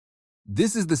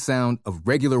This is the sound of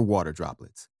regular water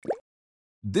droplets.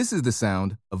 This is the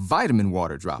sound of vitamin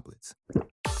water droplets.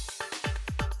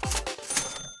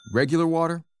 Regular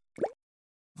water,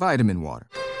 vitamin water.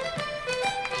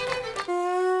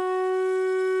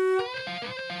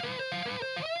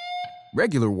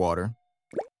 Regular water,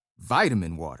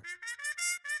 vitamin water.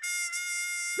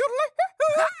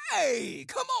 Hey,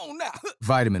 come on now.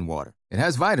 Vitamin water. It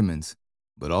has vitamins,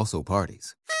 but also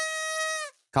parties.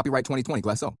 Copyright 2020,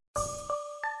 Glasso.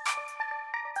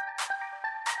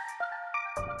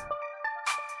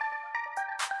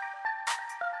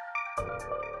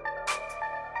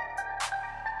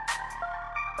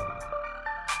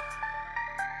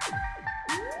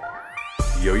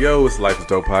 Yo, it's Life is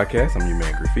Dope podcast. I'm your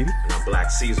man, Graffiti. And I'm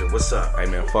Black Caesar. What's up? Hey,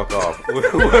 man, fuck off.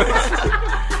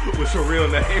 What's your real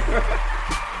name?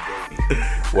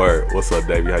 Word. What's up,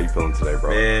 Davey? How you feeling today,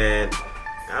 bro? Man,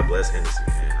 God bless Hennessy,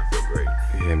 man. I feel great.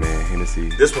 Yeah, man, Hennessy.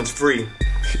 This one's free.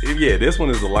 Yeah, this one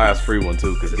is the last free one,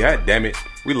 too, because god damn it,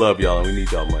 we love y'all and we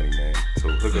need y'all money, man. So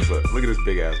hook us up. Look at this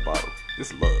big-ass bottle.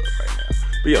 This love right now.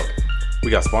 But yo,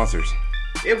 we got sponsors.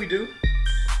 Yeah, we do.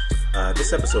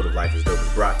 This episode of Life is Dope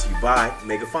is brought to you by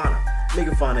Megafauna.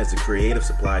 Megafauna is a creative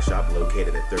supply shop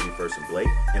located at 31st and Blake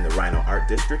in the Rhino Art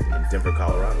District in Denver,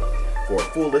 Colorado. For a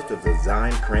full list of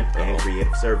design, print, and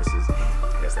creative services,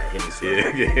 that's that Hennessy.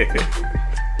 Yeah.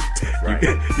 Right.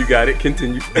 You got it.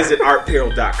 Continue. Visit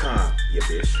artapparel.com, you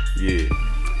bitch.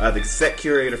 Yeah. The set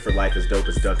curator for Life is Dope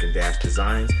is Duncan Dash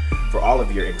Designs. For all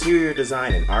of your interior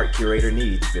design and art curator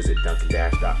needs, visit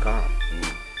duncandash.com.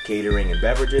 Catering and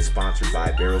beverages sponsored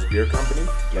by Barrels Beer Company,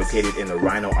 located in the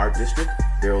Rhino Art District.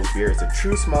 Barrels Beer is a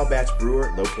true small batch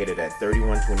brewer located at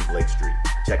 3120 Blake Street.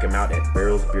 Check them out at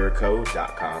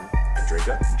barrelsbeerco.com and drink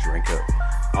up. Drink up.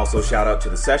 Also, shout out to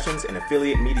The Sessions, an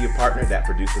affiliate media partner that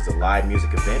produces a live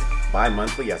music event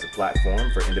bi-monthly as a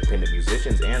platform for independent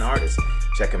musicians and artists.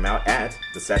 Check them out at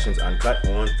The Sessions Uncut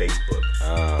on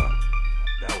Facebook.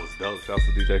 That was dope. Shouts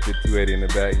to DJ 5280 in the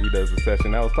back. He does the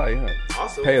session. That was tight, huh?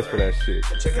 Also, pay us for that shit.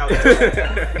 Check out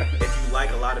if you like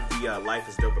a lot of the Life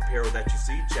is Dope apparel that you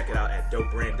see, check it out at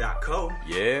dopebrand.co.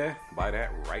 Yeah, buy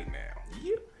that right now.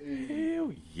 Yeah.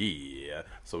 Hell yeah.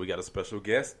 So we got a special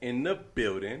guest in the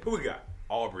building. Who we got?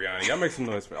 Aubriana. Y'all make some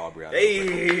noise for Aubriana.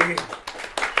 Hey.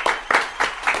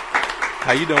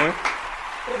 How you doing?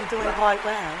 I'm doing quite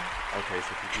well. Okay,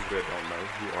 so for people that don't know,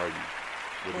 who are you?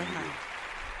 What do you do?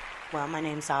 Well, my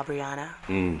name's Aubriana.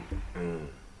 Mm.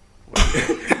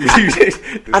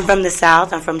 I'm from the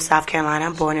South. I'm from South Carolina.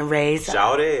 I'm born and raised.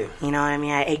 Shout it. You know what I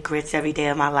mean? I ate grits every day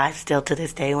of my life, still to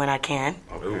this day when I can.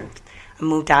 Okay. I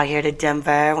moved out here to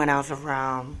Denver when I was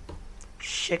around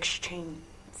 16,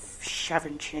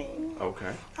 17.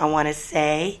 Okay. I want to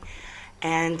say.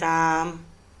 And I'm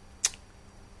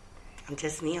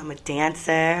just me. I'm a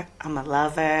dancer. I'm a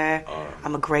lover.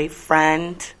 I'm a great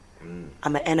friend.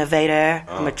 I'm an innovator.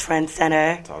 I'm a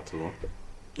trendsetter. Talk to him.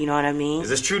 You know what I mean? Is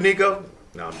this true, Nico?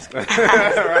 No, I'm just kidding.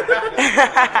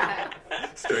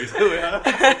 Straight to it,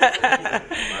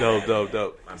 huh?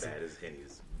 Dope. My bad. This Henny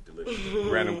is delicious.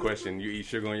 Random question. You eat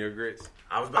sugar on your grits?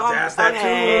 I was about to ask that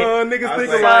okay. too. Niggas I was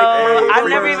think like, I've hey,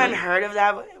 never free- even heard of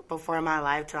that before in my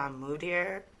life till I moved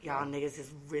here. Y'all niggas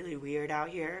is really weird out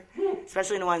here.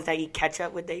 Especially the ones that eat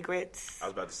ketchup with their grits. I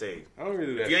was about to say, I don't really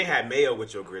do that. if you ain't had mayo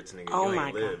with your grits, nigga, Oh you my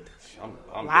ain't God. lived.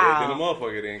 I'm Wow. dead than a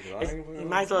motherfucker then. 'Cause I ain't You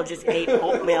might as well just ate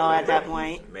oatmeal at that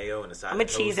point. Mayo and a side I'm a of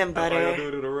toast. cheese and That's all y'all butter.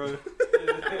 do to the run.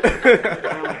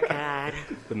 Oh my God.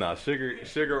 But nah,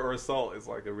 sugar or salt is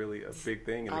like a big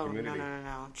thing in the Oh, community.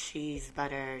 no. Cheese,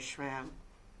 butter, shrimp,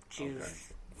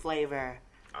 juice, flavor.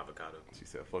 Avocado. She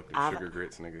said, "Fuck these Avo- sugar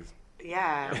grits, niggas."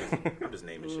 Yeah. I'm just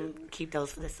naming shit. Keep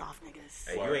those for the soft niggas.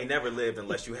 Hey, you ain't never lived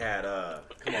unless you had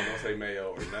Come on, don't say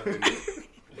mayo or nothing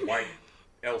white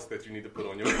else that you need to put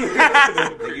on your.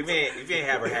 Nigga, if you ain't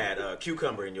ever had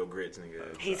cucumber in your grits,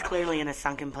 nigga. He's clearly in a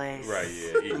sunken place. Right,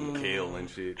 yeah, eating kale and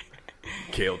shit,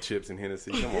 kale chips and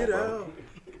Hennessy. Come on, bro.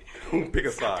 Pick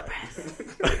a side.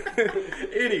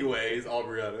 Anyways,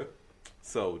 Aubriana.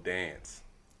 So dance.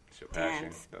 It's your passion.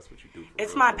 Dance. That's what you do.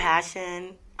 It's my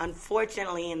passion.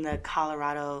 Unfortunately, in the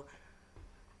Colorado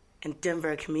and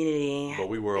Denver community, But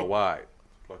we worldwide.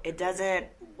 it doesn't.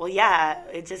 Well, yeah,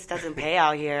 it just doesn't pay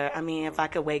out here. I mean, if I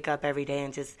could wake up every day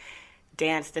and just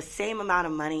dance the same amount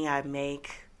of money I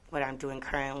make, what I'm doing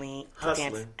currently,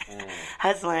 Hustling.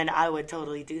 hustling, I would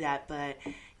totally do that. But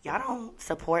y'all don't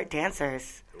support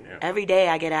dancers. Yeah. Every day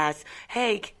I get asked,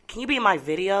 "Hey, can you be in my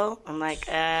video?" I'm like,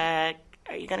 "Are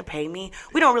you gonna pay me?"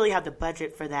 We don't really have the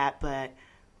budget for that, but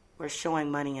we're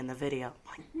showing money in the video.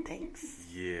 I'm like, thanks.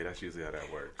 Yeah, that's usually how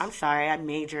that works. I'm sorry, I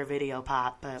made your video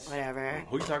pop, but whatever.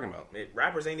 Who you talking about? Man,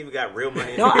 rappers ain't even got real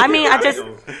money. No, I mean,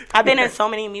 I've been in so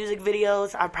many music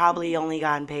videos. I've probably only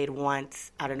gotten paid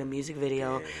once out of the music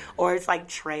video. Yeah. Or it's like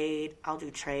trade. I'll do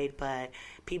trade, but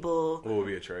people, What would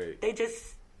be a trade? they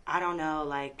just, I don't know,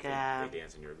 like, They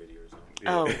dance in your video or something.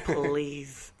 oh,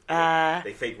 please.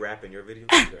 They fake rap in your video.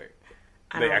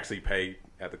 They actually pay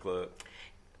at the club.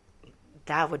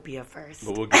 That would be a first.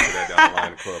 But we'll get to that down the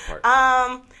line, the club part.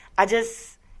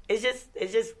 It's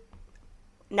just,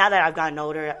 now that I've gotten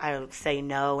older, I say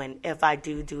no. And if I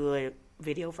do a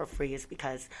video for free, it's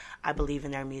because I believe in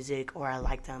their music or I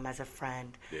like them as a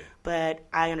friend. Yeah. But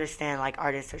I understand, like,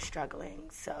 artists are struggling.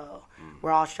 So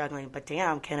we're all struggling. But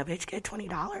damn, can a bitch get $20?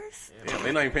 Damn,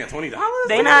 they're not even paying $20.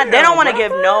 They don't want to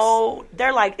give no.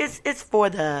 They're like, it's for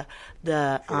the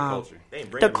culture. They ain't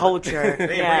the bringing culture. They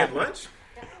ain't Yeah. bringing lunch.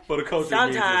 For the culture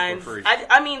Sometimes, means it's for free.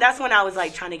 I mean, that's when I was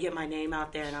like trying to get my name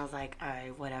out there, and I was like, all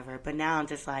right, whatever. But now I'm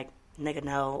just like, nigga,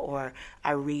 no, or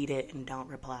I read it and don't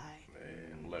reply.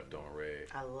 Man, left on red.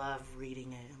 I love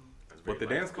reading it. But the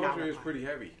dance culture is pretty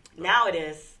heavy. Now it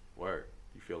is. Word.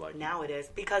 You feel like Now it is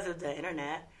because of the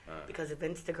internet, because of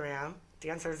Instagram.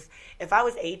 Dancers. If I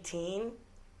was 18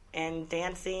 and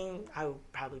dancing, I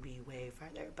would probably be way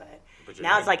further. But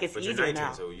now it's like it's but easier you're 19,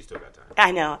 now. so you still got time.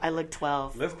 I know. I look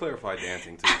 12. Let's clarify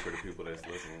dancing too for the people that's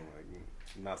listening. Like,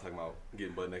 I'm not talking about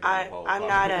getting butt naked. I'm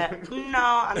not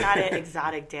I'm not an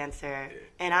exotic dancer,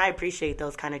 and I appreciate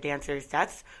those kind of dancers.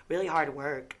 That's really hard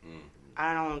work.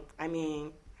 I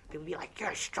mean, people be like,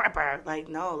 you're a stripper. Like,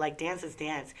 no, like, dance is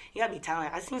dance. You gotta be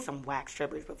talented. I've seen some whack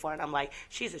strippers before, and I'm like,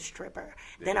 she's a stripper.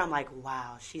 Then I'm like,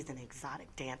 wow, she's an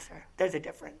exotic dancer. There's a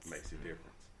difference. Makes a difference.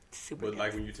 Super But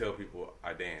like difference. when you tell people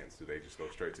I dance, do they just go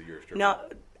straight to you're a stripper? No,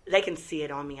 they can see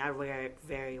it on me. I wear it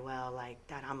very well, like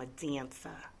that I'm a dancer.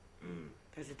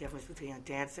 There's a difference between a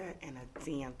dancer and a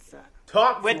dancer.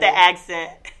 Talk With for the it.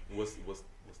 accent. What's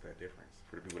that difference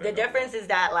for the people that The don't know? difference is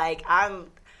that, like, I'm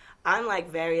like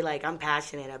very, like, I'm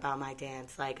passionate about my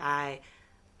dance. Like,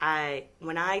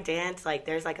 when I dance, like,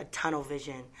 there's like a tunnel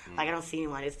vision. Like, I don't see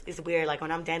anyone. It's weird. Like,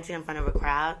 when I'm dancing in front of a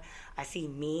crowd, I see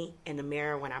me in the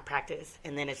mirror when I practice,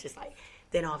 and then it's just like,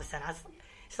 then all of a sudden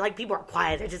it's like people are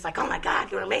quiet. They're just like, oh my God,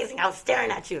 you're amazing. I was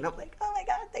staring at you, and I'm like, oh my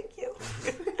God, thank you.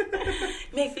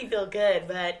 Makes me feel good,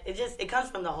 but it comes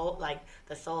from the whole, like,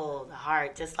 the soul, the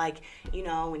heart. Just like, you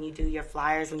know, when you do your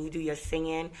flyers, when you do your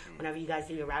singing, whenever you guys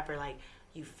do your rapper, like,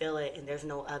 you feel it, and there's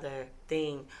no other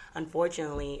thing.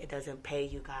 Unfortunately, it doesn't pay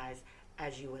you guys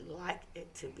as you would like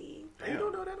it to be. Damn. I'm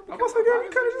about to say, girl, you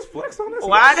kind of just flex on this.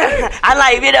 Why? I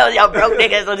like, you know, yo, broke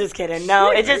niggas. I'm just kidding.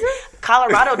 No, it's just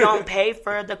Colorado don't pay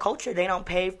for the culture. They don't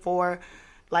pay for,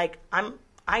 like,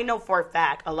 I know for a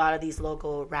fact a lot of these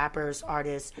local rappers,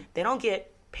 artists, they don't get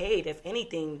paid. If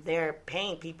anything, they're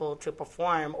paying people to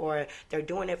perform, or they're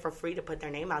doing it for free to put their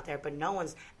name out there, but no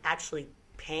one's actually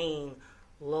paying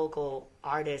local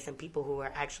artists and people who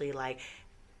are actually like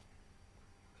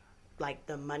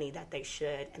the money that they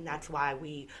should. And that's why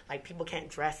people can't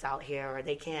dress out here, or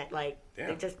they can't, like,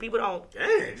 they just, people don't.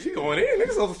 Dang, she going in.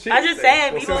 Niggas on shit. I'm just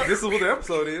saying, Well, people. since this is what the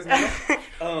episode is.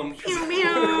 Pew,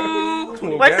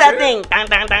 pew. What's that thing? Dun,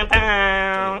 dun, dun,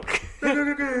 dun.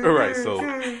 All right, so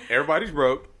everybody's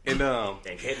broke, and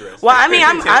And headdress. Well, I mean,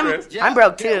 I'm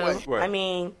broke too. Right. I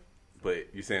mean,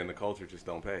 but you saying the culture just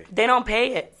don't pay? they don't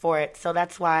pay it for it, so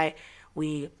that's why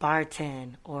we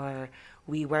bartend, or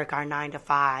we work our 9 to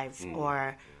 5s,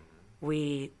 or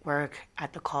we work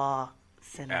at the call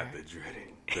center. At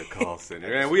the call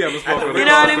center, and we haven't spoken. You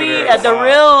know what I mean? At the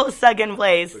real second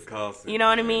place. The call center. You know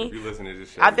what I man. mean? If you listen to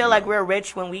this show, I feel you like know. we're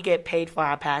rich when we get paid for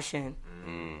our passion.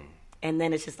 And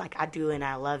then it's just like, I do it and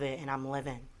I love it and I'm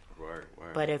living. Word.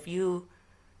 But I feel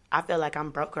like I'm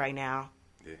broke right now.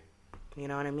 Yeah. You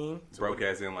know what I mean? Broke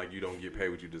as in like you don't get paid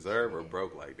what you deserve, or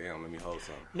broke like damn, let me hold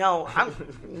something. No, I'm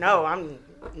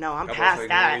past say,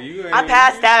 that. man, you ain't- I'm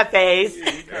past that phase.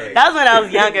 Hey. That was when I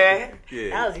was younger. Yeah.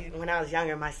 That was when I was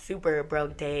younger, my super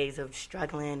broke days of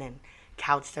struggling and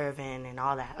couch surfing and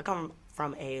all that. I come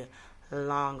from a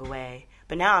long way.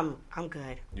 But now I'm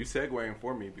good. You segueing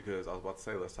for me because I was about to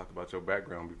say let's talk about your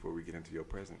background before we get into your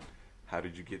present. How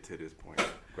did you get to this point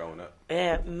growing up?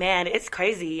 Yeah, man, it's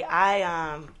crazy.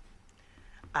 I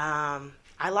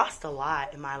lost a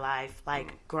lot in my life.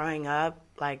 Like, growing up,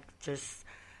 like,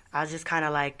 I was just kind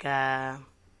of like, I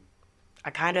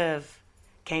kind of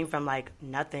came from, like,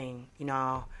 nothing, you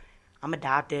know. I'm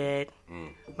adopted.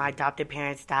 My adopted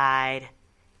parents died.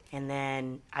 And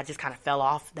then I just kind of fell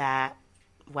off that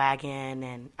wagon,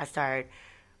 and I started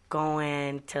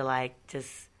going to, like,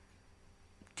 just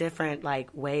different like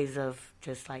ways of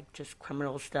just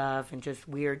criminal stuff and just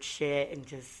weird shit and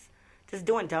just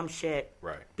doing dumb shit.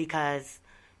 Right. Because,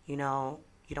 you know,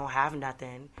 you don't have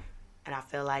nothing. And I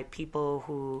feel like people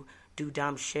who do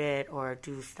dumb shit or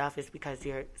do stuff is because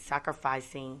you're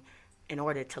sacrificing in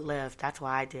order to live. That's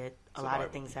why I did a lot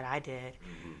of things that I did.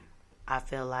 Mm-hmm. I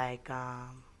feel like,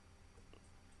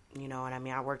 you know what I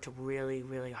mean? I worked really,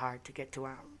 really hard to get to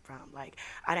where I'm from. Like,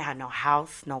 I didn't have no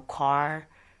house, no car,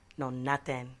 no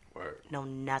nothing. Word. No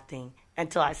nothing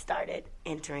until I started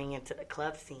entering into the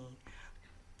club scene.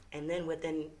 And then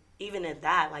even in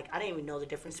that, like, I didn't even know the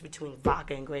difference between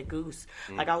vodka and Grey Goose.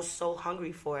 Like, I was so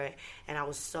hungry for it, and I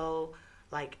was so,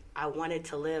 like, I wanted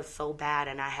to live so bad,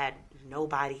 and I had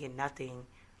nobody and nothing.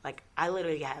 Like, I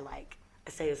literally had, like, I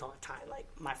say this all the time, like,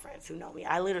 my friends who know me,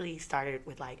 I literally started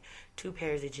with, like, 2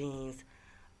 pairs of jeans,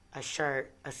 a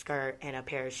shirt, a skirt, and a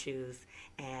pair of shoes,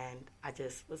 and I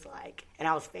just was like, and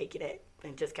I was faking it,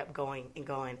 and just kept going and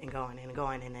going and going and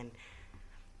going, and then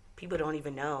people don't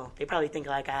even know. They probably think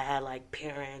like I had like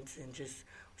parents and just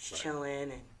was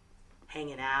chilling and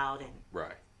hanging out and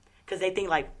right. Because they think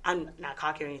like I'm not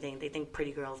cocky or anything. They think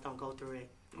pretty girls don't go through it,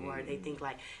 or they think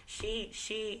like she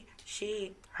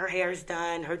her hair's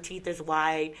done, her teeth is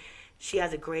white, she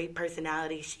has a great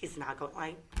personality. She's not going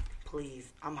like,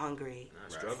 please, I'm hungry.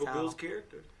 Struggle builds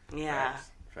character. Yeah.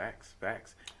 Facts.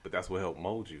 But that's what helped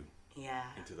mold you. Yeah.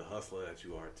 Into the hustler that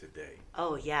you are today.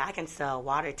 Oh, yeah. I can sell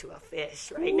water to a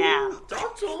fish right now.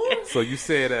 Talk to him. So you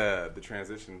said the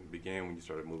transition began when you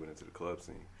started moving into the club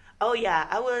scene. Oh, yeah.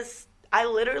 I was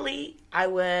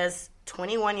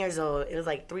 21 years old. It was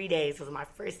like 3 days. It was my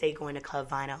first day going to Club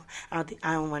Vinyl. I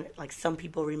don't want, like, some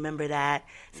people remember that.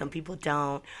 Some people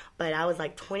don't. But I was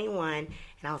like 21, and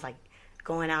I was like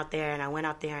going out there, and I went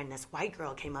out there, and this white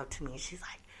girl came up to me, and she's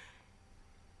like,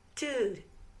 dude,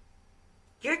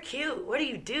 you're cute. What do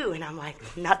you do? And I'm like,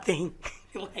 nothing.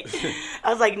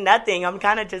 I was like, nothing. I'm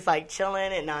kind of just like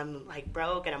chilling, and I'm like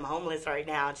broke, and I'm homeless right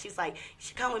now. And she's like, you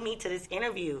should come with me to this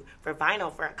interview for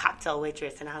Vinyl for a cocktail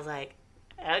waitress. And I was like,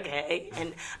 okay.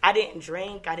 And I didn't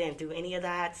drink. I didn't do any of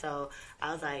that. So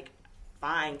I was like,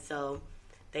 fine. So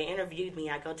they interviewed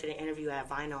me. I go to the interview at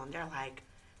Vinyl, and they're like,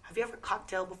 have you ever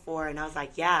cocktailed before? And I was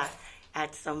like, yeah,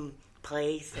 at some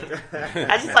place.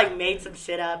 I just like made some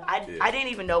shit up. I didn't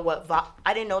even know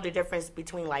I didn't know the difference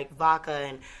between like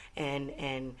vodka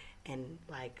and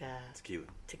like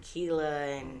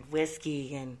tequila and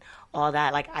whiskey and all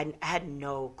that. Like I had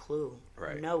no clue.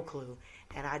 Right. No clue.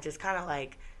 And I just kind of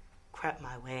like crept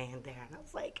my way in there, and I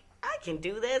was like, I can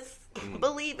do this.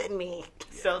 Believe in me.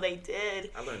 Yeah. So they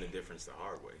did. I learned the difference the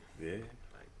hard way. Yeah.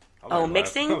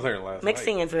 Mixing?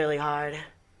 Mixing night. is really hard.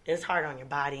 It's hard on your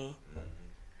body.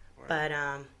 But,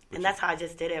 and that's how I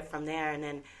just did it from there. And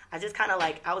then I just kind of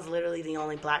like, I was literally the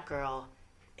only black girl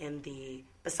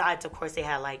besides, of course, they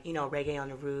had like, you know, Reggae on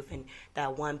the Roof and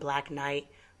that one black night.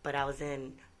 But I was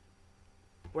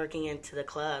working into the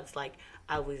clubs. Like,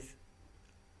 I was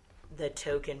the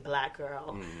token black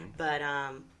girl. Mm-hmm. But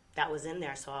that was in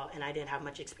there. And I didn't have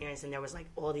much experience. And there was like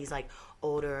all these like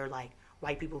older, like,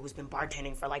 white people who's been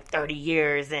bartending for like 30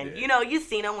 years. And, you know, you've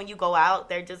seen them when you go out.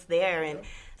 They're just there. And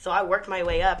so I worked my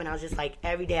way up, and I was just like,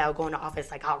 every day I would go in the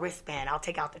office, like, I'll wristband, I'll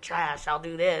take out the trash, I'll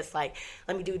do this, like,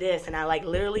 let me do this. And I, like,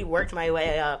 literally worked my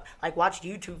way up, like, watched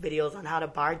YouTube videos on how to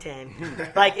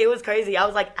bartend. Like, it was crazy. I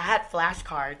was like, I had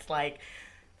flashcards, like,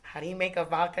 how do you make a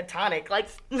vodka tonic? Like,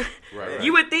 right.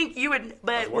 You would think you would,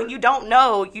 but when you don't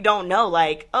know,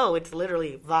 like, oh, it's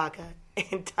literally vodka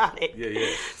and tonic.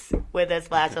 Yeah. With a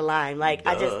splash of lime. Like,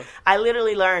 I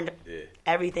literally learned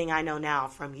everything I know now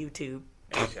from YouTube.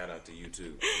 Hey, shout out to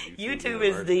YouTube. YouTube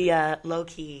is the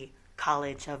low-key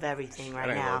college of everything right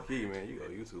now. Low-key, man. You go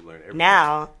to YouTube, learn everything.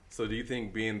 Now. So do you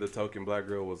think being the token black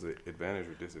girl was an advantage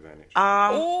or disadvantage?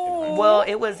 Well,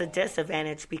 it was a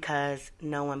disadvantage because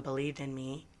no one believed in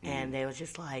me. And they was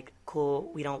just like, cool,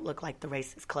 we don't look like the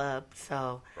racist club,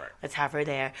 so let's have her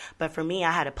there. But for me,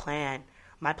 I had a plan.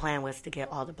 My plan was to get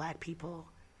all the black people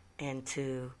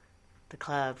into the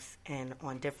clubs, and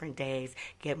on different days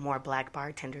get more black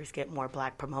bartenders, get more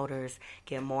black promoters,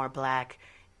 get more black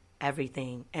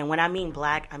everything. And when I mean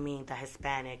black, I mean the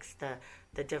Hispanics,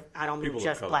 I don't mean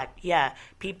just black. Yeah,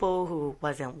 people who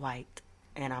wasn't white,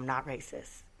 and I'm not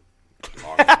racist.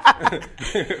 No,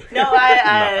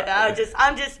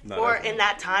 I'm just in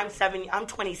that time. I'm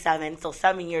 27, so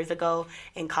 7 years ago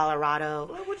in Colorado.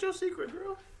 Well, what's your secret,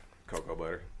 girl? Cocoa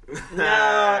butter.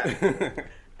 No.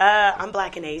 I'm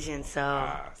black and Asian, so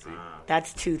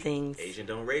that's 2 things. Asian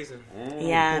don't raisin.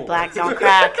 Yeah, black don't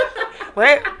crack.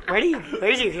 Where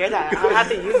did you hear that? I'll have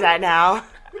to use that now.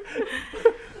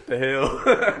 The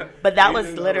hell? But that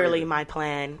was literally my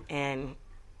plan, and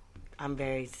I'm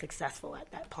very successful at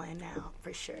that plan now,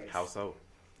 for sure. How so?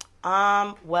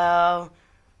 Well,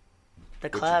 the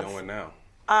clubs. What you doing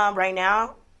now? Right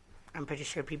now, I'm pretty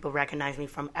sure people recognize me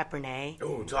from Epernay.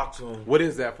 Oh, talk to him. What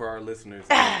is that for our listeners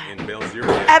in Bell Zero?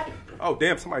 Oh,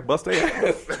 damn, somebody bust their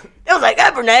ass. It was like,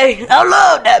 Epernay, I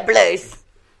love that place.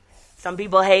 Some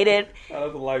people hate it. Oh,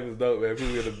 that's life is dope, man.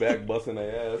 People in the back busting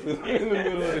their ass in the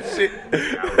middle of the shit.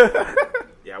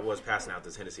 Yeah, I was passing out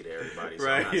this Hennessy to everybody, so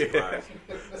Right, I'm not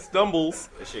surprised. Stumbles.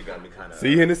 This shit got me kind of...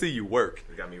 See, Hennessy, you work.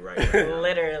 It got me right.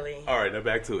 Literally. All right, now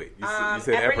back to it. You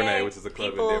said Epernay, which is a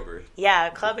club in Denver. Yeah,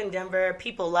 a club in Denver.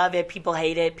 People love it. People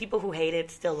hate it. People who hate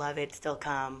it still love it, still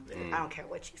come. I don't care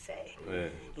what you say. Yeah.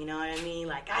 You know what I mean?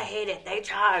 Like, I hate it. They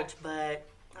charge, but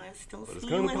I still it's see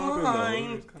kinda you in poppin', though. line.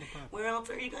 It's kinda poppin'. Where else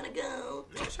are you going to go?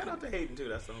 Shout out to Hayden, too.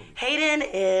 That's the homie. Hayden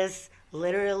is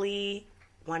literally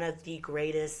one of the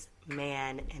greatest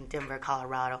man in Denver,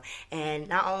 Colorado. And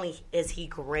not only is he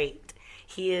great,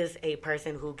 he is a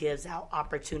person who gives out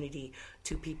opportunity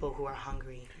to people who are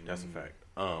hungry. That's a fact.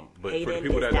 But for Hayden the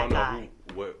people is that that don't know, guy.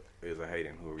 what is a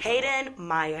Hayden? Who are we talking Hayden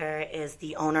Meyer is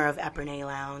the owner of Epernay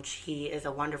Lounge. He is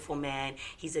a wonderful man.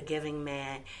 He's a giving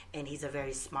man, and he's a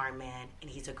very smart man, and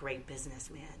he's a great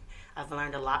businessman. I've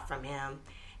learned a lot from him,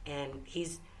 and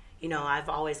he's, you know, I've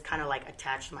always kind of like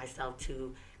attached myself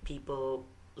to people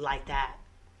like that,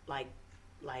 like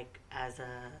as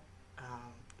a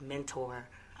mentor.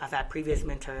 I've had previous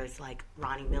mentors like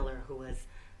Ronnie Miller, who was,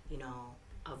 you know,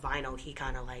 a vinyl. He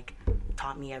kind of like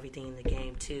taught me everything in the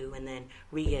game too, and then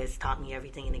Riaz taught me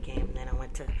everything in the game, and then I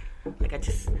went to, like,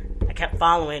 I kept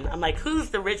following. I'm like,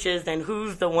 who's the richest and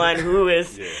who's the one who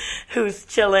is who's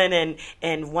chilling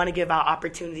and want to give out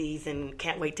opportunities and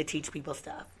can't wait to teach people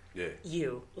stuff. Yeah.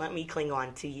 You let me cling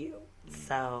on to you.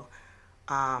 So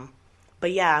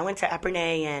but yeah, I went to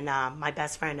Epernay, and my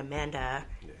best friend Amanda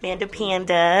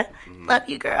Panda, love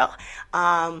you, girl.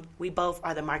 We both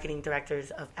are the marketing directors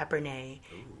of Epernay,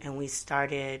 and we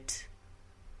started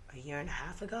a year and a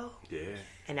half ago. Yeah.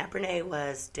 And Epernay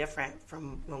was different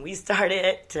from when we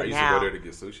started to I used now. to go there to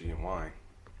get sushi and wine.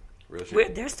 Real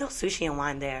shit. There's still sushi and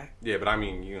wine there, Yeah, but I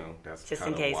mean, you know, that's just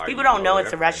kind in of case. why People you don't go know to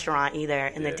it's a Epernay. restaurant either.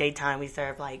 In the Yeah. daytime, we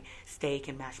serve like steak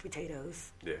and mashed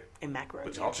potatoes Yeah. and macaroni.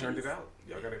 But y'all and turned cheese. it out.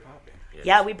 Y'all got it popping.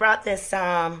 Yeah, we brought this.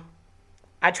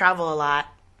 I travel a lot.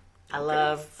 I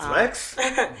love Flex?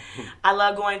 I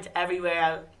love going to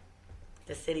everywhere.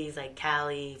 The cities like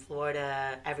Cali,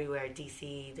 Florida, everywhere,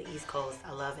 DC, the East Coast.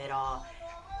 I love it all.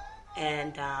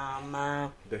 And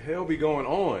The hell be going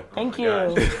on? thank you. I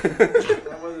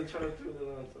wasn't trying to do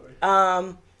that. I'm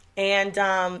sorry.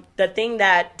 And the thing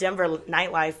that Denver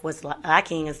nightlife was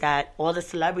lacking is that all the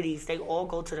celebrities, they all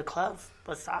go to the clubs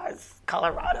besides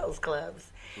Colorado's clubs.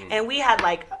 And we had,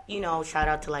 like, you know, shout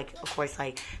out to, like, of course,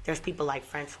 like, there's people like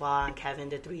Francois and Kevin,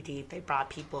 the 3 Deep. They brought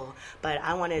people. But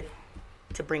I wanted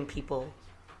to bring people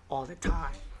all the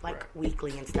time, like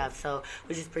weekly and stuff. So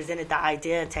we just presented the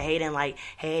idea to Hayden, like,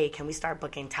 hey, can we start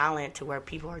booking talent to where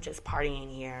people are just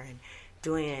partying here and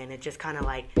doing it? And it just kind of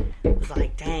like was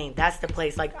like, dang, that's the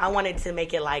place. Like, I wanted to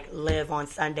make it like Live on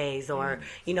Sundays, or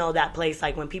you know, that place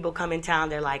like when people come in town,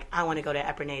 they're like, I want to go to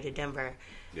Epernay to Denver.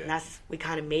 Yeah. And we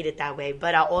kind of made it that way.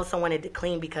 But I also wanted to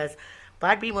clean, because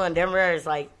black people in Denver is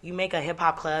like, you make a hip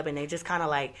hop club and they just kind of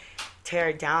like tear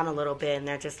it down a little bit, and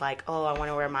they're just like, oh, I want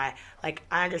to wear my, like,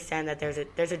 I understand that there's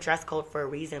a dress code for a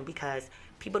reason, because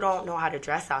people don't know how to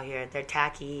dress out here. They're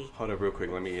tacky. Hold up real quick.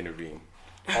 Let me intervene.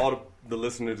 All the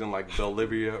listeners in, like,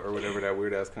 Bolivia or whatever that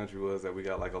weird-ass country was that we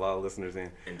got, like, a lot of listeners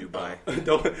in. In Dubai.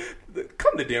 Don't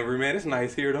come to Denver, man. It's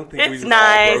nice here. Don't think we It's just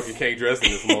nice. all broke and can't dress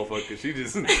in this motherfucker. She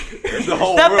just the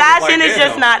whole The world fashion is is like,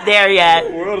 just not there The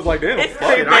yet. world is like, damn, It's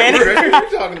fuck it. creeping. What are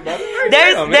you talking about?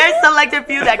 There's selected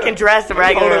few that can dress Hold us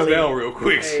regularly. down real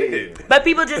quick. Shit. But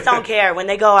people just don't care. When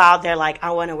they go out, they're like,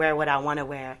 I want to wear what I want to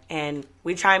wear. And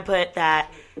we try and put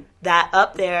that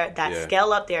up there, that Yeah.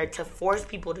 scale up there, to force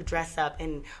people to dress up.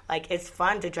 And, like, it's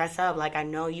fun to dress up. Like, I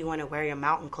know you want to wear your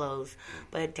mountain clothes,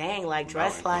 but dang, like,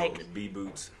 dress Mountain like, B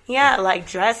boots. yeah, like,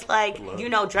 dress like, you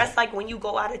know, dress like when you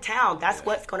go out of town. That's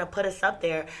what's going to put us up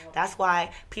there. That's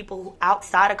why people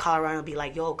outside of Colorado will be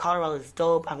like, yo, Colorado is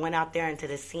dope. I went out there into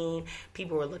the scene.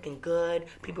 People were looking good.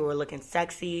 People were looking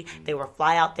sexy. They were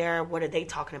fly out there. What are they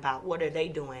talking about? What are they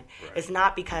doing? It's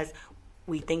not because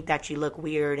we think that you look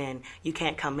weird and you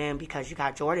can't come in because you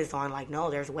got Jordans on. Like, no,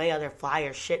 there's way other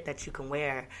flyer shit that you can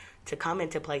wear to come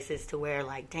into places to where,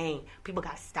 like, dang, people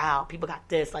got style, people got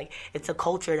this. Like, it's a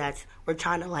culture we're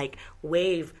trying to, like,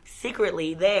 wave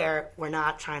secretly there. We're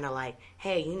not trying to, like,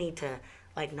 hey, you need to,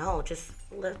 like, no, just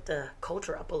lift the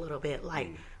culture up a little bit. Like,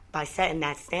 by setting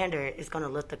that standard, it's going to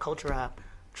lift the culture up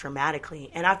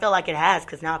dramatically. And I feel like it has,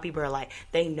 because now people are like,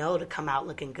 they know to come out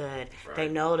looking good. Right. They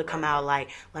know to come out like,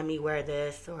 let me wear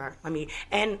this, or let me,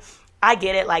 and I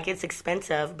get it, like, it's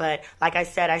expensive, but like I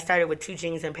said, I started with 2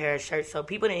 jeans and a pair of shirts, so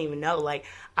people didn't even know, like,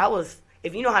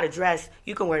 if you know how to dress,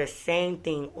 you can wear the same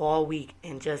thing all week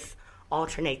and just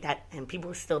alternate that, and people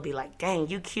will still be like, dang,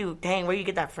 you cute, dang, where you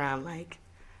get that from? Like,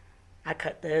 I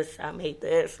cut this, I made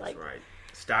this, like. That's right.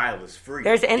 Style is free.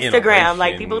 There's Instagram,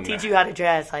 like, people teach you how to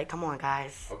dress, like, come on,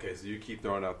 guys. Okay, so you keep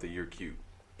throwing out the you're cute.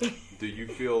 Do you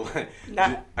feel like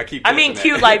I mean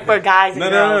cute like for guys and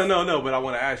girls. No, but I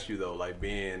want to ask you though, like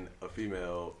being a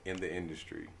female in the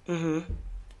industry, how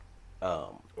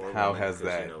has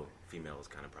that, you know, female is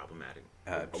kind of problematic,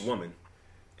 a woman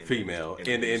female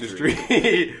in the industry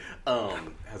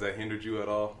has that hindered you at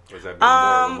all, or has that been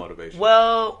more of a motivation?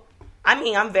 Well, I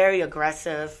mean, I'm very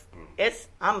aggressive.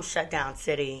 I'm shut down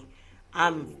city.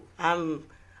 I'm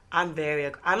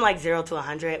like 0 to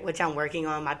 100, which I'm working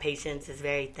on. My patience is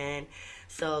very thin.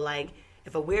 So, like,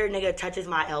 if a weird nigga touches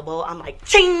my elbow, I'm like,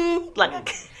 ching!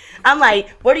 Like, I'm like,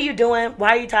 what are you doing?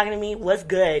 Why are you talking to me? What's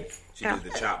good? She did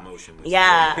the chop motion.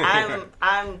 Yeah,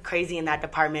 I'm crazy in that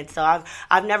department. So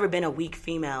I've never been a weak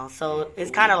female. So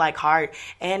it's kind of like hard.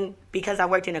 And because I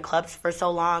worked in the clubs for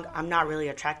so long, I'm not really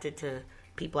attracted to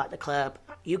people at the club.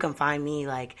 You can find me,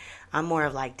 like, I'm more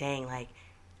of like, dang, like,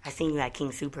 I seen you at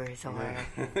King Supers, or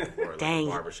dang,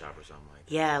 like a barbershop or something like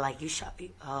that. Yeah, like you shot.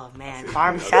 Oh man,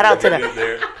 shout out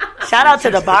to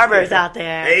the barbers out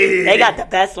there. Hey. They got the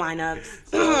best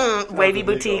lineups. Wavy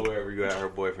Boutique. Wherever you got, her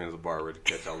boyfriend's a barber to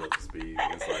catch all up to speed,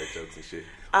 inside jokes and shit.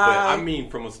 But I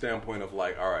mean, from a standpoint of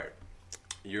like, all right,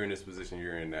 you're in this position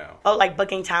you're in now. Oh, like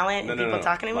booking talent and people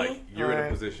talking to me. Like you're in a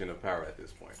position of power at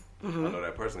this point. Mm-hmm. I know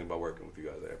that personally by working with you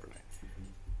guys at Evernight.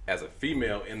 As a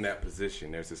female in that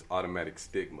position, there's this automatic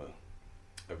stigma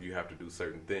of you have to do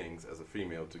certain things as a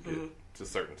female to get to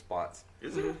certain spots.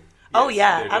 Is it? Yes, oh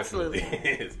yeah, absolutely.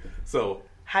 Is. So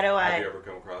how do have you ever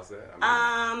come across that?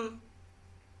 I mean,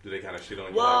 do they kind of shit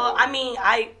on you? Well, I mean,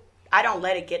 I don't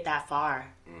let it get that far.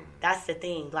 That's the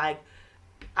thing. Like,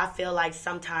 I feel like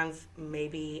sometimes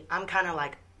maybe I'm kind of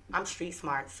like, I'm street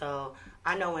smart, so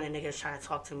I know when a nigga is trying to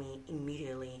talk to me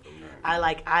immediately.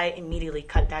 Okay. I immediately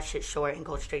cut that shit short and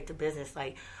go straight to business.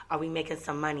 Like, are we making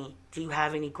some money? Do you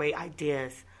have any great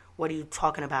ideas? What are you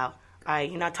talking about? All right,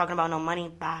 you're not talking about no money?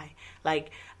 Bye.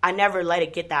 Like, I never let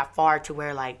it get that far to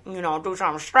where, like, you know, do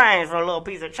something strange for a little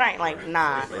piece of change. Like,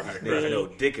 nah. Right. No,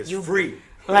 dick is free.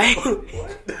 Like,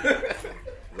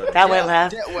 that went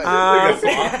left.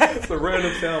 It's a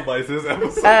random soundbite this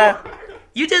episode.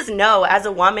 You just know, as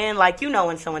a woman, like, you know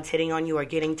when someone's hitting on you or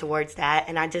getting towards that,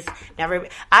 and I just never,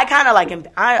 I kind of like,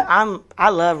 I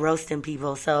love roasting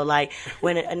people, so, like,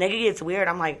 when a nigga gets weird,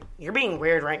 I'm like, you're being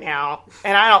weird right now,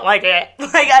 and I don't like it.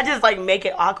 Like, I just, like, make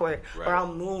it awkward, or I'll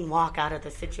moonwalk out of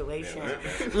the situation.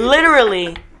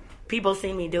 Literally, people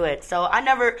see me do it, so I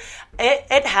never,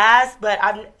 it has, but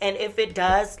and if it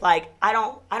does, like, I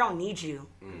don't need you.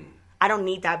 I don't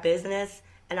need that business.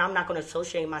 And I'm not going to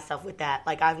associate myself with that.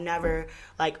 Like, I've never,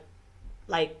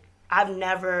 I've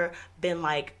never been,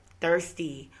 like,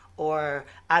 thirsty, or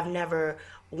I've never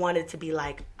wanted to be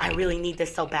like, I really need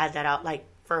this so bad that I'll, like,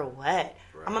 for what? Right.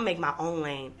 I'm going to make my own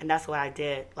lane. And that's what I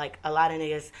did. Like, a lot of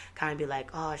niggas kind of be like,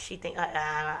 oh, she think,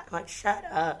 like, shut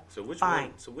up. So which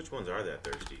ones are that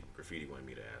thirsty? Graffiti wanted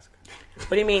me to ask.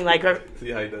 What do you mean? Like,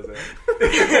 see how he does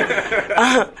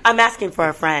that? I'm asking for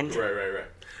a friend. Right.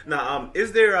 Now,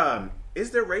 is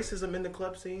there racism in the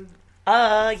club scene?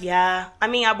 Yeah. I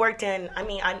mean, I worked in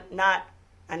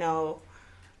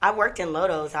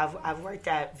Lotos. I've worked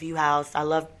at View House.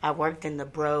 I worked in the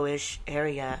bro-ish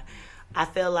area. I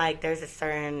feel like there's a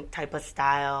certain type of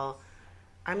style.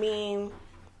 I mean,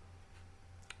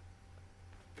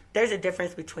 there's a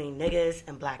difference between niggas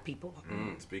and black people.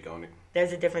 Speak on it.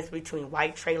 There's a difference between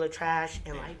white trailer trash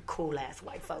and, like, cool-ass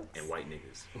white folks. And white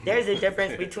niggas. There's a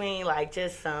difference between, like,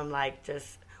 just some, like,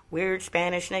 just weird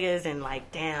Spanish niggas and,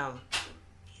 like, damn,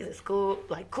 he's a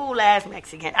cool-ass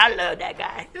Mexican. I love that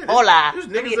guy. Yeah, Hola. There's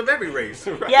niggas of every race.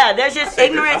 Right? Yeah, there's just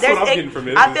ignorant. That's what I'm getting from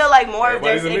it. I feel like more of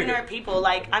there's Everybody's ignorant people.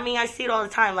 Like, I mean, I see it all the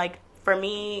time. Like, for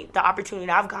me, the opportunity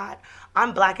I've got,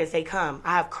 I'm black as they come.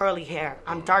 I have curly hair.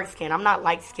 I'm dark-skinned. I'm not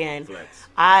light-skinned. Flex.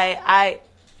 I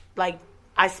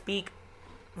speak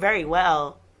very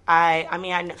well. I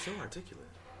mean, You're so articulate.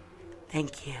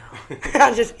 Thank you.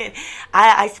 I'm just kidding.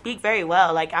 I speak very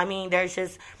well. Like, I mean, there's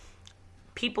just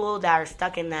people that are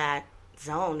stuck in that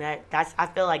zone. I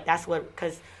feel like that's what,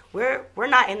 because we're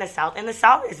not in the South. In the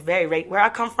South, it's very where I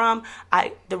come from.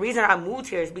 The reason I moved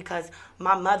here is because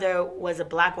my mother was a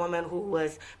black woman who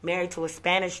was married to a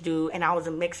Spanish dude, and I was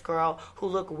a mixed girl who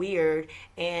looked weird,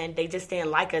 and they just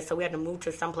didn't like us, so we had to move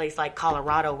to someplace like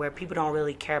Colorado where people don't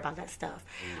really care about that stuff.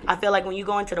 I feel like when you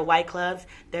go into the white clubs,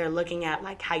 they're looking at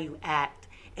like how you act.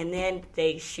 And then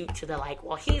they shoot to the like,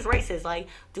 well, he's racist. Like,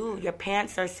 dude, your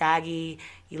pants are saggy.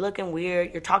 You looking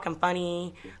weird. You're talking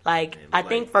funny. Like, I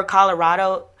think for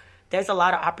Colorado, there's a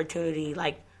lot of opportunity.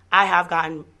 Like, I have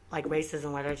gotten like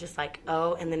racism where they're just like,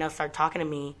 oh, and then they'll start talking to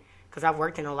me because I've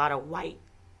worked in a lot of white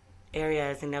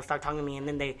areas, and they'll start talking to me, and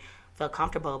then they feel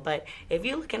comfortable. But if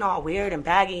you're looking all weird and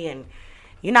baggy and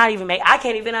you're not even I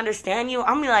can't even understand you.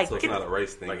 I'm like, so it's not a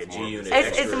race thing. Like a G-unit.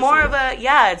 It's more of a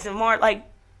it's more like.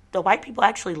 The white people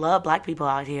actually love black people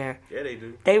out here. Yeah, they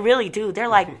do. They really do. They're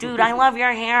like, dude, I love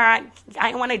your hair.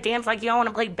 I want to dance like you. I want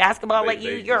to play basketball like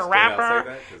you. You're a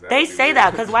rapper. They say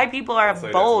that because white people are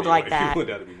bold like that.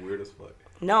 That'd be weird as fuck.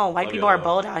 No, white people are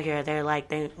bold out here. They're like,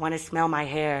 they want to smell my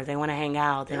hair. They want to hang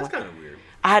out. That's kind of weird.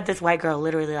 I had this white girl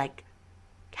literally like,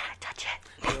 can I touch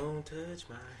it? Don't touch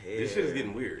my hair. This shit is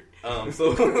getting weird.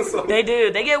 So They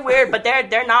do. They get weird, but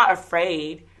they're not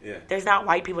afraid. Yeah. There's not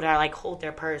white people that are like hold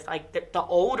their purse. Like the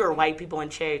older white people in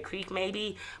Cherry Creek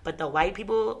maybe, but the white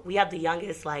people, we have the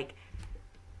youngest like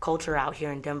culture out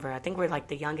here in Denver. I think we're like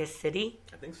the youngest city.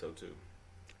 I think so too.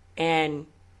 And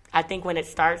I think when it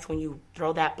starts, when you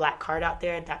throw that black card out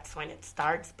there, that's when it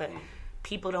starts. But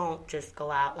people don't just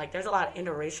go out. Like there's a lot of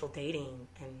interracial dating,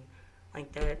 and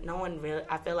like no one really.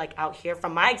 I feel like out here,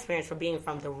 from my experience from being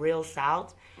from the real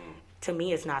South, to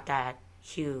me it's not that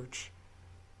huge.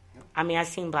 I mean, I've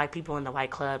seen black people in the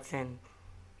white clubs, and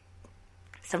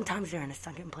sometimes they're in a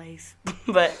sunken place.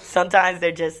 But sometimes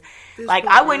they're just, like,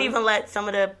 I wouldn't even let some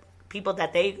of the people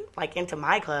that they, like, into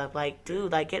my club, like,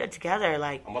 dude, like, get it together.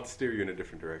 Like, I'm about to steer you in a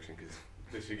different direction because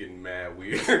this shit getting mad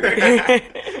weird. It's going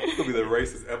to be the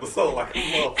racist episode like a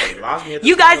motherfucker.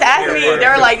 You guys asked me, they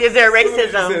were like, is there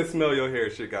racism? You said smell your hair,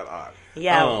 shit got odd.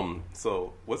 Yeah.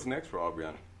 So, what's next for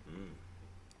Aubriana?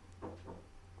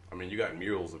 I mean, you got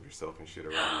murals of yourself and shit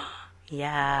around.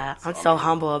 Yeah, I'm so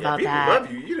humble about people that. Love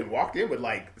you. You done walked in with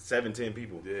like 7-10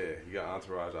 people. Yeah, you got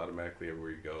entourage automatically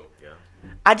everywhere you go. Yeah.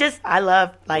 I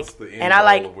love, like, what's the end and I goal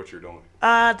like of what you're doing.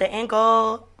 The end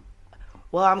goal.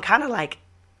 Well, I'm kind of like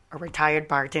a retired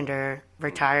bartender,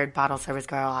 retired bottle service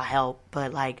girl. I help,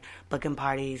 but like booking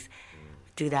parties,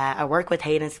 do that. I work with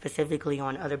Hayden specifically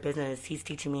on other business. He's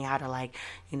teaching me how to like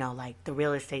the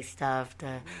real estate stuff,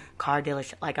 the car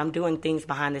dealership. Like I'm doing things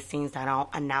behind the scenes that I don't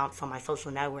announce on my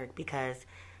social network because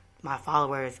my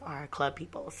followers are club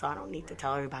people, so I don't need to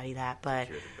tell everybody that. But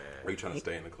are you trying to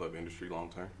stay in the club industry long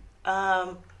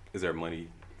term? Is there money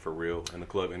for real in the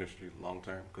club industry long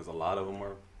term? Because a lot of them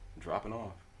are dropping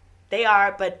off. They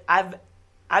are, but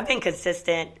I've been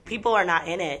consistent. People are not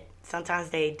in it. Sometimes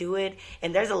they do it,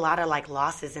 and there's a lot of like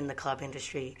losses in the club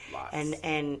industry. Lots.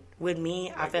 And with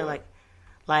me, I feel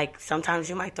like sometimes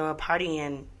you might throw a party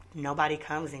and nobody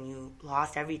comes and you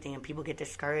lost everything, and people get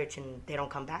discouraged and they don't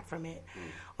come back from it.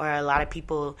 Or a lot of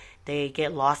people, they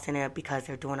get lost in it because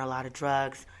they're doing a lot of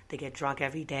drugs. They get drunk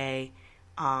every day,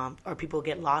 or people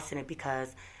get lost in it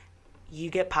because you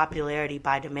get popularity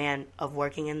by demand of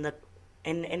working in the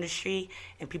industry,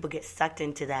 and people get sucked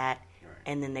into that.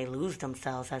 And then they lose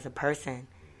themselves as a person,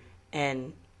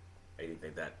 and they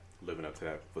think that living up to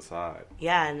that facade.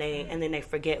 Yeah, and then they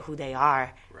forget who they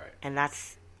are. Right. And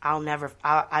that's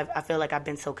I feel like I've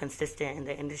been so consistent in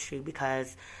the industry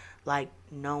because, like,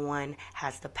 no one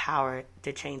has the power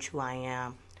to change who I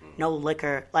am. No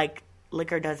liquor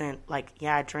doesn't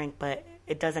I drink, but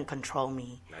it doesn't control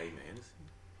me. Not even Hennessy?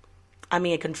 I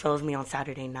mean, it controls me on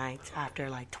Saturday nights after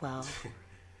like 12,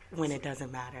 when it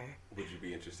doesn't matter. Would you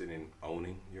be interested in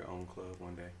owning your own club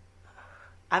one day?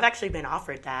 I've actually been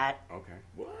offered that. Okay.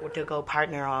 What? To go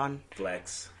partner on.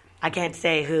 Flex. I can't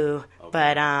say who, okay.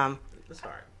 But that's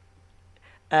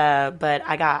hard. But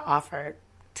I got offered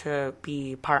to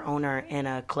be part owner in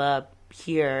a club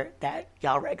here that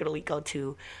y'all regularly go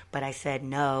to, but I said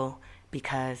no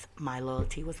because my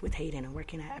loyalty was with Hayden and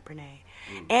working at Epernay.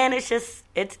 And it's just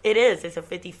it's a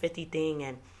 50-50 thing,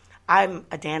 and I'm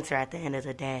a dancer at the end of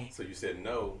the day. So you said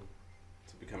no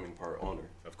to becoming part owner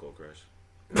of Cold Crush.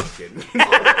 No, I'm kidding.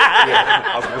 Yeah,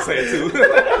 I was gonna say it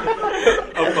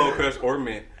too. Of Cold Crush or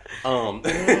Mint.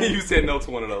 You said no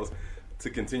to one of those to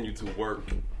continue to work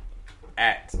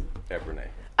at Epernay.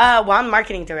 Well, I'm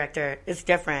marketing director. It's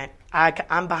different.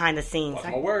 I'm behind the scenes. Watch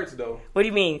my words, though. What do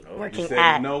you mean? You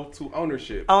said no to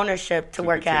ownership. Ownership to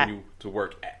work at. To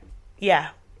work at. Yeah.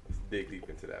 Let's dig deep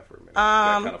into that for a minute.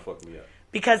 That kind of fucked me up.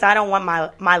 Because I don't want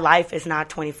my life is not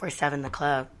 24/7 the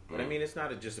club. But I mean, it's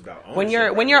not just about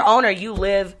ownership. When you're owner, you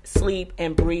live, sleep,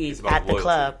 and breathe at the loyalty.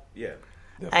 club. Yeah.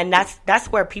 And that's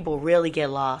where people really get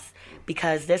lost,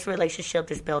 because this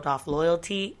relationship is built off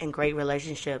loyalty and great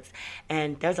relationships.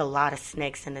 And there's a lot of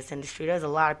snakes in this industry. There's a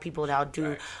lot of people that'll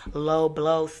do low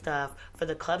blow stuff for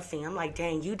the club scene. I'm like,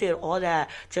 dang, you did all that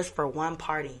just for one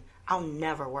party. I'll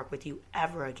never work with you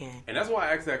ever again. And that's why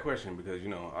I asked that question, because, you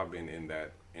know, I've been in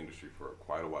that industry for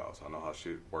quite a while, so I know how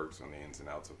shit works on the ins and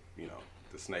outs of, you know,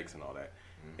 the snakes and all that.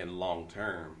 Mm-hmm. And long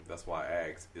term, that's why I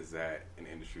asked, is that an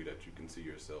industry that you can see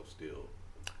yourself still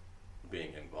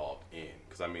being involved in?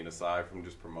 Because, I mean, aside from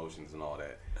just promotions and all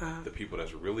that, the people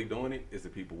that's really doing it is the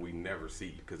people we never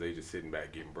see, because they just sitting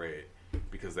back getting bread,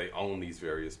 because they own these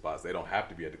various spots. They don't have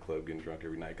to be at the club getting drunk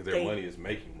every night, because their money is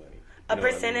making money. A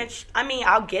percentage. I mean,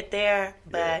 I'll get there,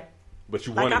 but... Yeah. But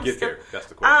you want to get there. That's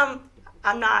the question.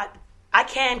 I'm not... I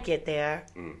can get there,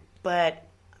 but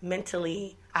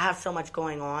mentally, I have so much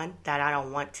going on that I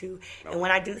don't want to. Okay. And when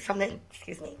I do something...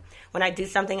 When I do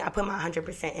something, I put my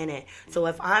 100% in it. So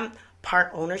if I'm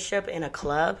part ownership in a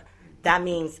club, that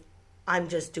means I'm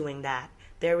just doing that.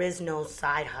 There is no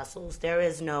side hustles. There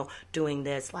is no doing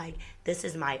this. Like, this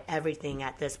is my everything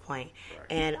at this point. Right.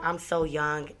 And I'm so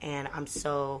young, and I'm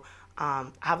so... I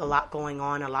have a lot going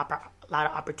on, a lot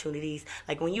of opportunities.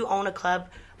 Like, when you own a club,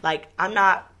 like, I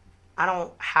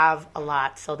don't have a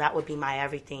lot, so that would be my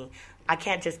everything. I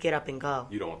can't just get up and go.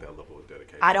 You don't want that level of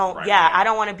dedication. I don't, I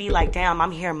don't want to be like, damn, I'm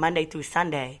here Monday through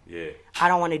Sunday. Yeah. I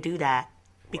don't want to do that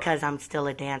because I'm still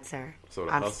a dancer. So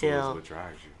the I'm hustle still, is what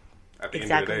drives you. At the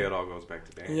exactly. end of the day, it all goes back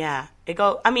to dance. Yeah.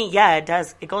 It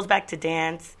does. It goes back to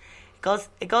dance.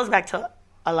 It goes back to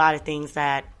a lot of things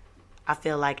that I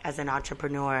feel like as an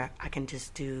entrepreneur, I can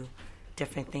just do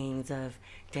different things of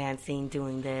dancing,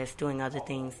 doing this, doing other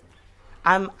things.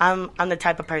 I'm the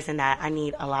type of person that I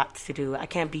need a lot to do. I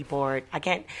can't be bored.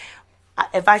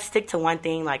 If I stick to one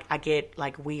thing, like, I get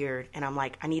like weird, and I'm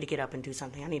like, I need to get up and do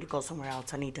something. I need to go somewhere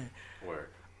else.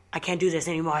 I can't do this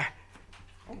anymore.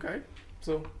 Okay.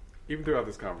 So even throughout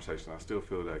this conversation, I still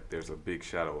feel like there's a big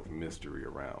shadow of mystery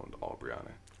around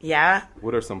Aubriana. Yeah.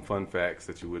 What are some fun facts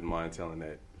that you wouldn't mind telling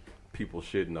that people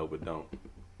should know but don't?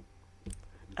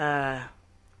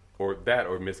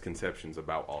 Or misconceptions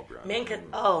about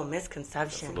Aubriana.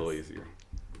 Misconceptions. That's a little easier.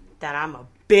 That I'm a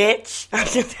bitch.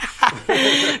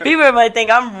 People might think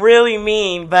I'm really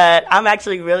mean, but I'm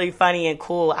actually really funny and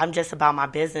cool. I'm just about my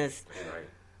business. Right.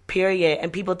 Period.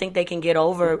 And people think they can get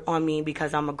over on me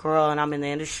because I'm a girl and I'm in the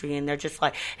industry, and they're just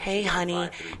like, hey, honey,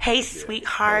 hey,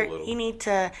 sweetheart, you need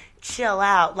to chill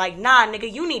out. Like, nah,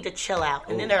 nigga, you need to chill out.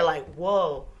 And then they're like,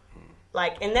 whoa.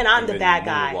 Like, and then I'm the bad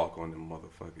guy. Walk on them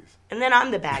motherfuckers. And then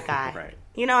I'm the bad guy. Right.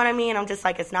 You know what I mean? I'm just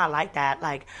like, it's not like that.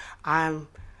 Like,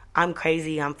 I'm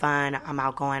crazy, I'm fun, I'm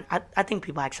outgoing. I think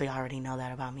people actually already know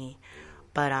that about me.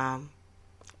 But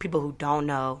people who don't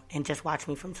know and just watch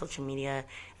me from social media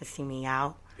and see me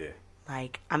out,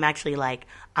 like, I'm actually like,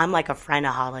 I'm like a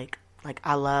friendaholic. Like,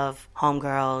 I love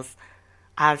homegirls.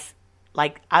 I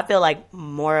feel like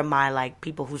more of my, like,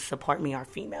 people who support me are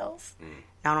females.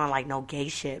 Not on, like, no gay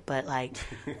shit, but, like,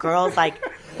 girls, like,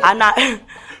 I'm not...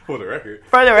 For the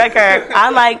record,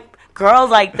 I'm like... Girls,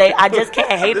 like, I just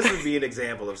can't hate. This would be an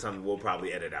example of something we'll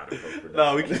probably edit out of post-production.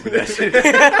 No, we keep that shit.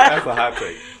 That's a hot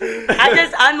take.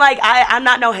 I'm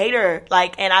not no hater.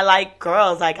 Like, and I like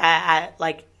girls. Like, I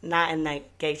like, not in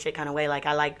that gay shit kind of way. Like,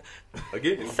 I like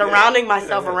surrounding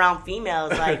myself around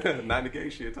females. Like, not in the gay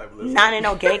shit type of list. Not in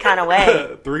no gay kind of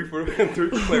way. Three for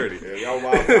clarity. Y'all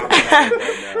wild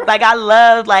right now. Like, I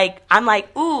love, like, I'm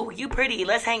like, ooh, you pretty.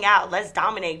 Let's hang out. Let's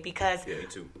dominate because. Yeah, me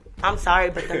too. I'm sorry,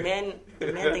 but the men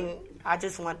thing, I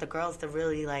just want the girls to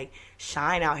really, like,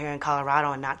 shine out here in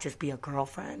Colorado and not just be a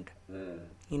girlfriend.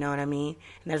 You know what I mean?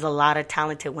 And there's a lot of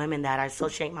talented women that I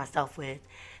associate myself with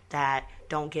that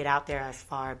don't get out there as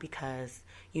far because,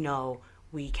 you know,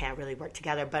 we can't really work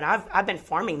together. But I've been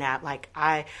forming that. Like,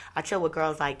 I chill with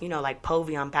girls like, you know, like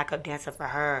Povey. I'm backup dancer for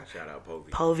her. Shout out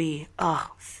Povey. Povey,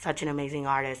 oh, such an amazing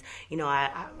artist. You know,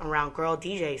 I'm around girl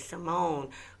DJs, Simone,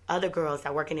 other girls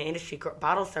that work in the industry,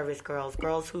 bottle service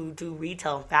girls who do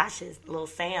retail and fashion, Lil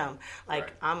Sam.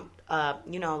 Like, right. I'm,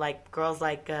 you know, like girls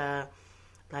like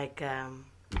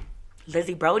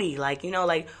Lizzie Brody. Like, you know,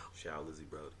 like. Shout out Lizzie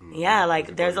Brody. Yeah, like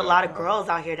Lizzie there's Brody, a lot of girls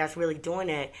out here that's really doing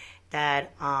it.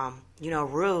 That, you know,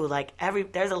 Rue, like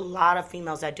there's a lot of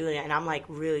females that do it, and I'm like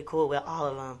really cool with all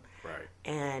of them. Right.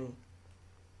 And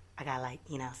I got, like,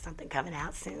 you know, something coming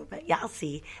out soon. But y'all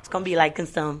see. It's going to be like in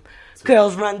some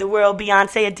Girls Run the World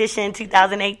Beyonce edition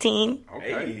 2018.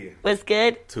 Okay. Hey. What's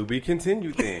good? To be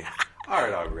continued then. All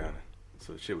right, Aubriana.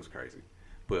 So shit was crazy.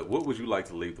 But what would you like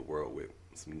to leave the world with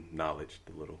some knowledge,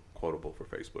 the little quotable for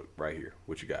Facebook right here.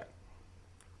 What you got?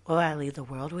 What would I leave the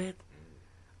world with?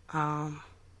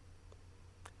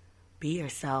 Be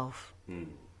yourself.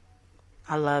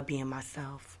 I love being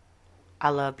myself. I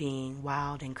love being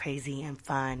wild and crazy and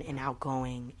fun and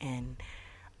outgoing, and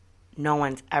no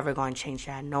one's ever going to change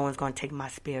that. No one's going to take my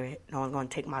spirit. No one's going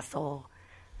to take my soul.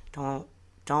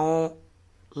 Don't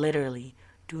literally,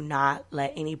 do not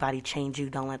let anybody change you.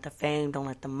 Don't let the fame, don't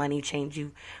let the money change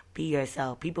you. Be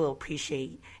yourself. People will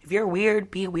appreciate you. If you're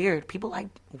weird, be weird. People like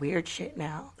weird shit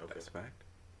now. Okay. That's fact.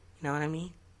 You know what I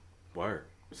mean? Word.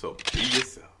 So be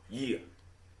yourself. Yeah.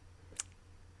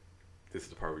 This is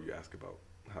the part where you ask about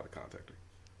how to contact her.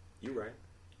 You right.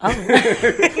 Oh.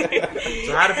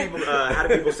 So how do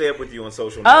people stay up with you on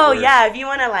social Oh, networks? yeah. If you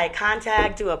want to, like,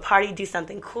 contact, do a party, do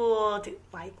something cool, do,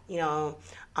 like, you know,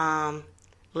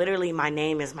 literally my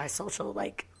name is my social,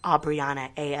 like,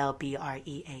 Aubrianna,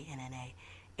 ALBREANNA,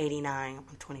 89,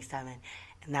 I'm 27.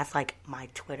 And that's, like, my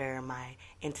Twitter, my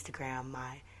Instagram,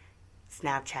 my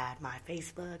Snapchat, my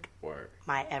Facebook, Word.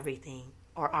 my everything,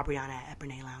 or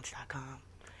Aubrianna@BreneLounge.com.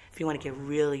 If you want to get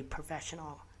really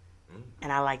professional.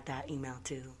 And I like that email,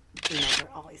 too. Emails are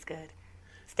always good.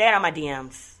 Stay out of my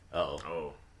DMs.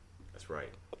 Oh, that's right.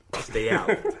 Stay out.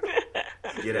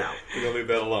 Get out. We're going to leave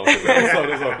that alone. The episode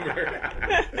is over. I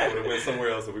would have went somewhere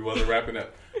else if we wasn't wrapping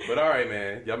up. But all right,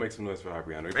 man. Y'all make some noise for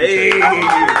Aubrianna. Hey. Word.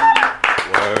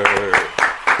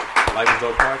 Life is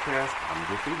Dope Podcast. I'm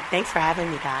Graffiti. Thanks for having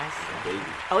me, guys. Baby.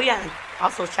 Oh, yeah.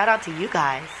 Also, shout out to you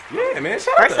guys. Yeah, man.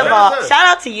 First of all, shout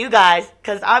out to you guys,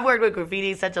 because I've worked with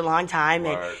Graffiti such a long time,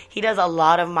 and Word. he does a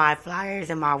lot of my flyers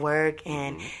and my work,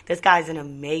 and this guy's an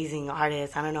amazing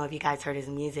artist. I don't know if you guys heard his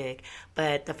music,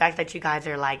 but the fact that you guys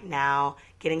are, like, now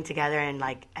getting together and,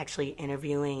 like, actually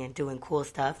interviewing and doing cool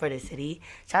stuff for the city,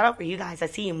 shout out for you guys. I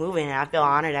see you moving, and I feel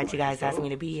honored that you guys asked me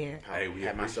to be here. Hey, we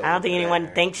have myself. I don't think anyone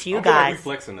thanks you I feel like we guys.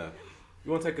 flexing up. You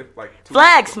want to take a, like, 2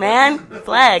 Flex, man.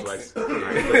 Flex.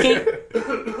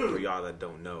 For y'all that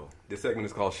don't know. This segment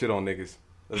is called Shit on Niggas.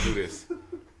 Let's do this.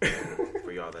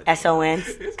 For y'all that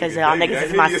SONs, because y'all niggas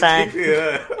is my son.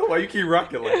 Yeah. Why you keep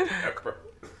rocking like that, bro?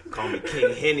 call me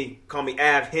King Henny. Call me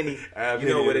Av Henny. You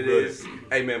know what it is.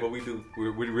 Hey, man, but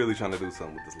we're really trying to do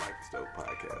something with this Life is Dope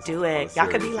podcast. Do it. Y'all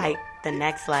could be like the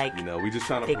next, like, You know, we just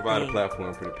trying to big provide thing. a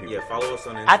platform for the people. Yeah, follow us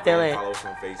on Instagram. I feel it. Follow us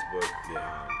on Facebook.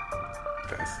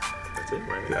 That's That's it,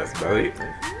 right? That's about it.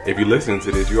 If you're listening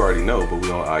to this, you already know, but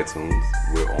we're on iTunes,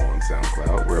 we're on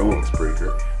SoundCloud, we're on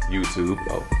Spreaker, YouTube.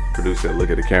 Oh, producer, look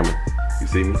at the camera. You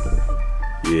see me?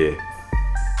 Yeah.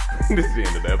 This is the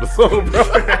end of the episode, bro.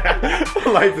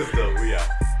 Life is dope. We out.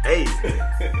 Hey.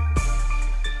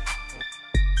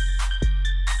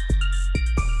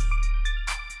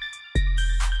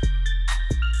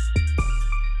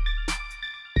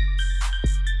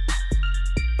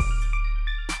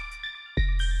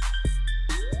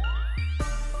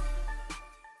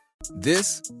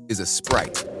 This is a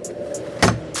Sprite.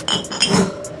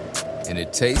 And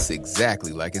it tastes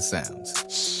exactly like it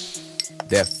sounds.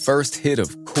 That first hit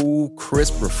of cool,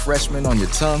 crisp refreshment on your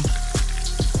tongue,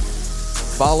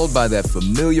 followed by that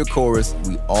familiar chorus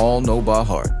we all know by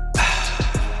heart.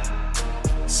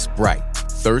 Sprite,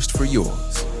 thirst for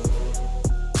yours.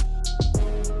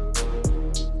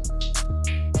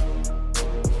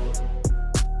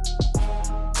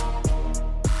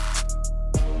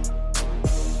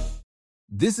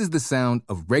 This is the sound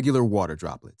of regular water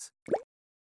droplets.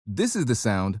 This is the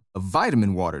sound of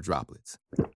vitamin water droplets.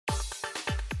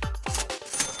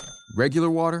 Regular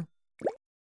water,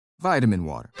 vitamin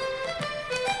water.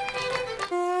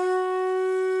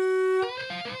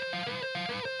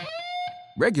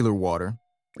 Regular water,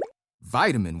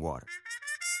 vitamin water.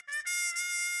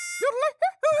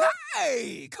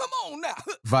 Hey, come on now.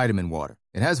 Vitamin water.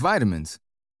 It has vitamins,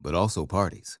 but also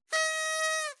parties.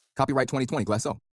 Copyright 2020 Glasso.